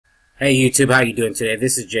Hey YouTube, how you doing today?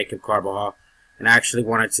 This is Jacob Carbajal, and I actually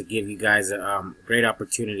wanted to give you guys a great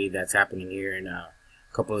opportunity that's happening here in a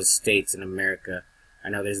couple of states in America. I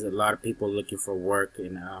know there's a lot of people looking for work,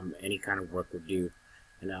 and any kind of work would do.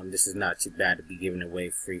 And this is not too bad to be giving away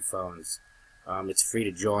free phones. It's free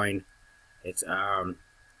to join. It's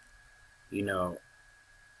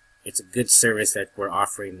it's a good service that we're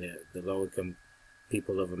offering the low-income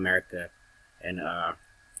people of America, and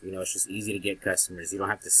it's just easy to get customers. You don't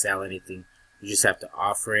have to sell anything. You just have to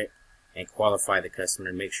offer it and qualify the customer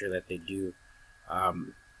and make sure that they do,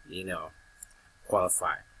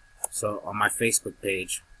 qualify. So on my Facebook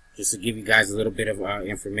page, just to give you guys a little bit of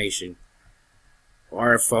information,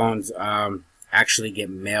 our phones actually get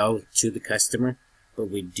mailed to the customer, but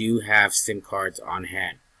we do have SIM cards on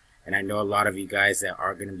hand. And I know a lot of you guys that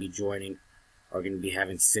are going to be joining are going to be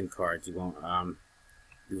having SIM cards. You won't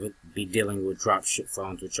you would be dealing with drop ship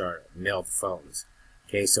phones, which are mailed phones.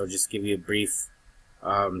 Okay, so just give you a brief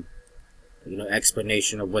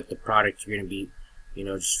explanation of what the product you're going to be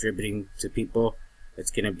distributing to people.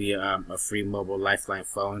 It's going to be a free mobile lifeline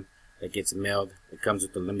phone that gets mailed. It comes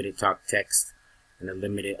with a limited talk, text, and a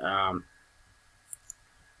limited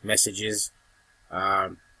messages.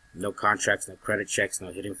 No contracts, no credit checks,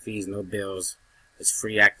 no hidden fees, no bills. It's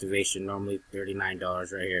free activation, normally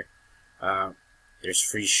 $39 right here. There's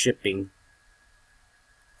free shipping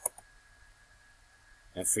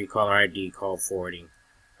and free caller ID, call forwarding,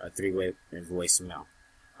 a 3-way and voicemail.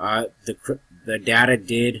 The data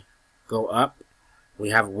did go up.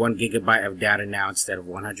 We have 1 gigabyte of data now instead of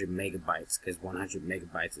 100 megabytes, because 100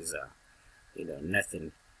 megabytes is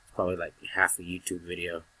nothing. Probably like half a YouTube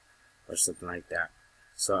video or something like that.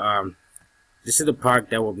 So this is the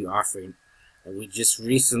product that we'll be offering, and we just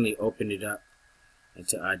recently opened it up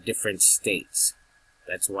into different states.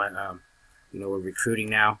 That's why we're recruiting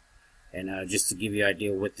now. And just to give you an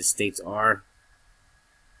idea what the states are,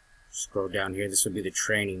 scroll down here. This will be the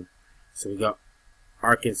training. So we got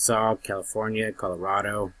Arkansas, California,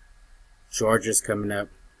 Colorado, Georgia's coming up,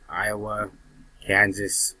 Iowa,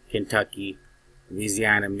 Kansas, Kentucky,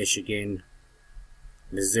 Louisiana, Michigan,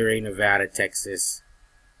 Missouri, Nevada, Texas,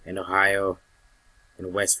 and Ohio,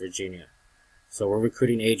 and West Virginia. So we're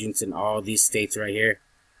recruiting agents in all these states right here.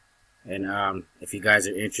 And if you guys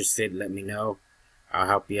are interested, let me know. I'll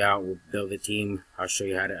help you out. We'll build a team. I'll show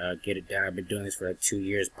you how to get it done. I've been doing this for like 2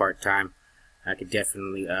 years part-time. I could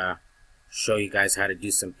definitely show you guys how to do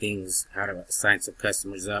some things, how to sign some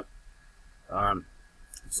customers up.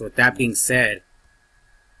 So with that being said,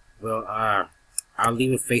 well, I'll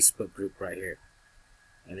leave a Facebook group right here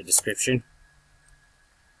in the description.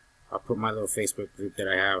 I'll put my little Facebook group that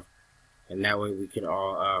I have, and that way we can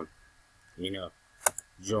all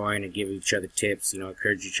join and give each other tips,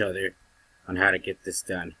 encourage each other on how to get this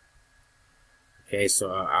done. Okay,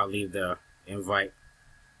 so I'll leave the invite.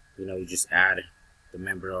 You just add the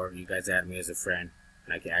member, or you guys add me as a friend,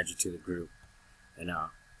 and I can add you to the group. And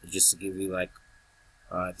just to give you like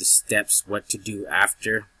the steps, what to do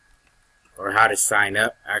after, or how to sign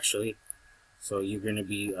up actually. So you're gonna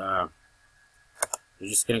be you're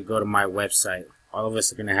just gonna go to my website. All of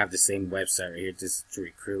us are gonna have the same website right here, just to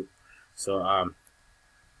recruit. So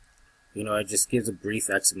it just gives a brief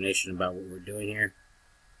explanation about what we're doing here.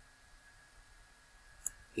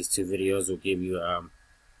 These 2 videos will give you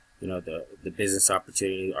the business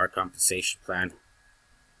opportunity, our compensation plan.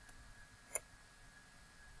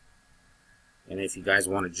 And if you guys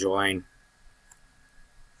want to join,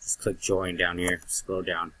 just click join down here, scroll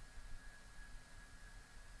down.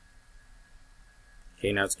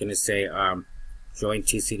 Okay, now it's going to say join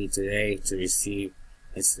TCD today to receive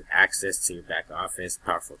instant access to your back office,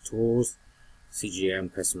 powerful tools,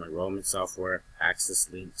 CGM, customer enrollment software, access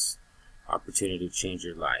links, opportunity to change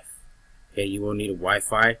your life. Okay, you will need a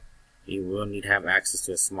Wi-Fi. You will need to have access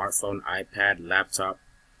to a smartphone, iPad, laptop,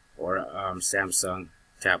 or Samsung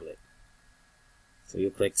tablet. So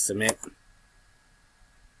you click submit.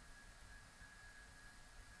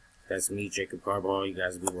 That's me, Jacob Carbajal. You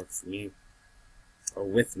guys will be working for me, or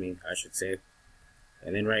with me, I should say.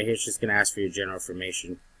 And then right here, it's just going to ask for your general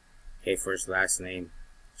information. Okay, first, last name,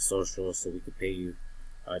 social, so we can pay you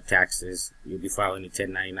taxes. You'll be filing a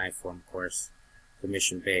 1099 form, of course,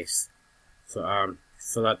 commission based. So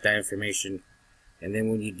fill out that information, and then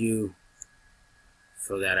when you do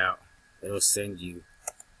fill that out, it'll send you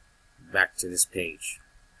back to this page.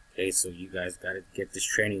 Okay, so you guys got to get this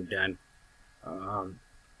training done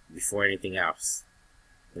before anything else.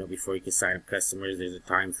 Before you can sign up customers, there's a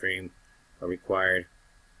time frame required.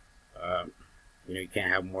 You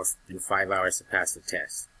can't have more than 5 hours to pass the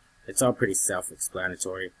test. It's all pretty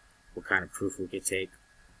self-explanatory. What kind of proof we could take,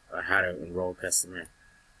 how to enroll a customer,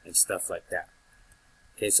 and stuff like that.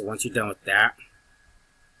 Okay, so once you're done with that,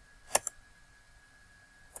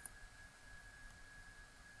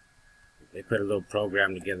 they put a little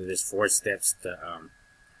program together. There's 4 steps to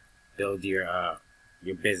build your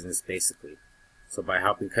business, basically. So by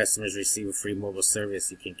helping customers receive a free mobile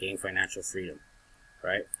service, you can gain financial freedom,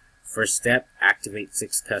 right? First step, activate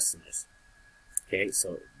 6 customers. Okay,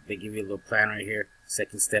 so they give you a little plan right here.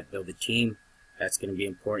 Second step, build a team. That's going to be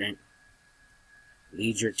important.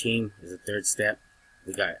 Lead your team is the third step.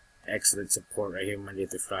 We got excellent support right here, Monday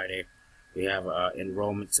through Friday. We have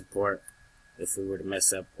enrollment support. If we were to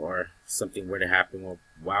mess up or something were to happen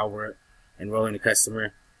while we're enrolling a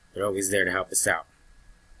customer, they're always there to help us out.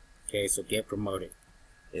 Okay, so get promoted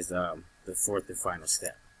is the 4th and final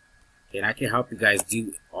step. Okay, and I can help you guys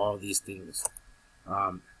do all these things.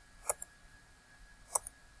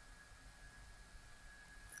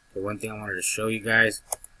 The one thing I wanted to show you guys,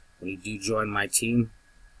 when you do join my team,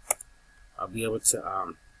 I'll be able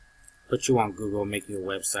to put you on Google, make you a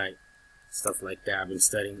website, stuff like that. I've been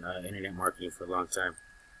studying internet marketing for a long time.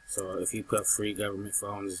 So if you put free government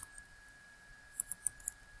phones,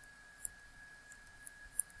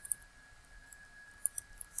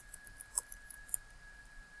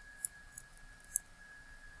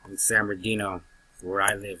 in San Bernardino, where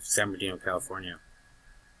I live, San Bernardino, California,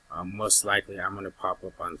 most likely I'm going to pop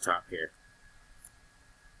up on top here.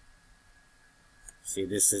 See,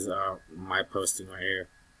 this is my posting right here.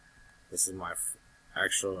 This is my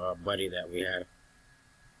actual buddy that we had,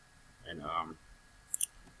 and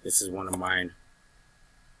this is one of mine.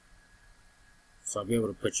 So I'll be able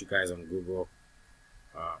to put you guys on Google.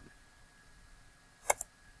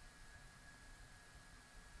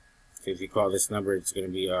 So if you call this number, it's going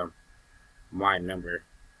to be my number.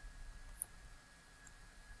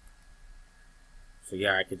 So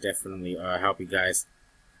yeah, I could definitely help you guys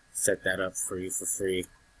set that up for you for free.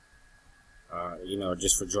 You know,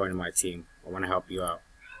 just for joining my team. I want to help you out,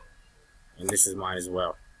 and this is mine as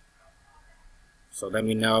well. So let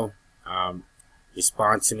me know.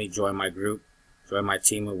 Respond to me. Join my group. Join my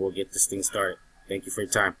team, and we'll get this thing started. Thank you for your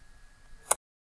time.